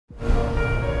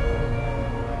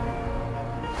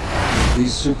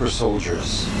These super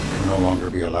soldiers can no longer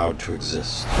be allowed to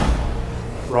exist.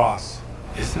 Ross,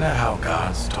 isn't that how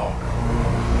gods talk?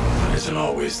 Isn't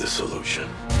always the solution.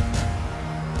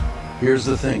 Here's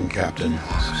the thing, Captain.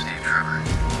 Also Steve Trevor.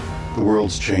 The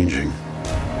world's changing.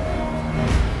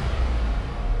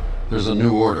 There's a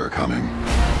new order coming.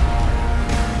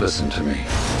 Listen to me.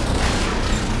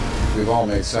 We've all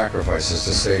made sacrifices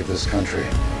to save this country.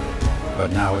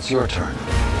 But now it's your turn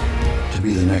to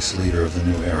be the next leader of the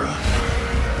new era.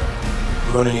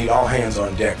 We're gonna need all hands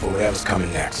on deck for whatever's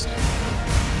coming next.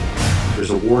 There's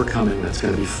a war coming that's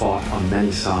going to be fought on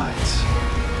many sides.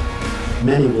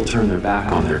 Many will turn their back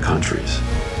on their countries.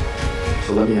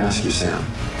 So let me ask you, Sam,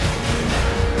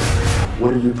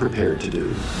 what are you prepared to do?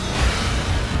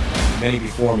 Many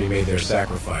before me made their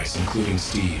sacrifice, including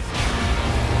Steve.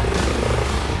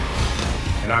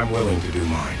 And I'm willing to do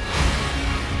mine.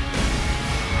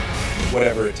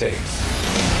 Whatever it takes.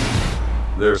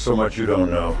 There's so much you don't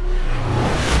know.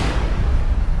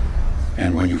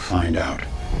 And when you find out,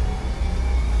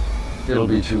 it'll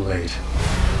be too late.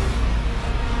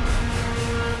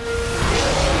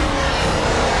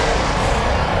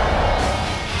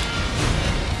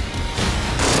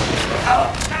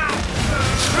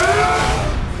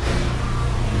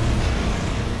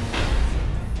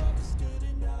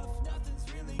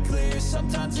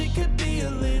 Sometimes it could be a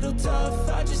little tough.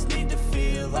 I just need to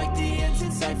feel like the end's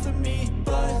in sight for me.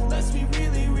 But let's be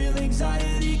really real,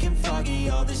 anxiety can foggy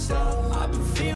all this stuff. I've been feeling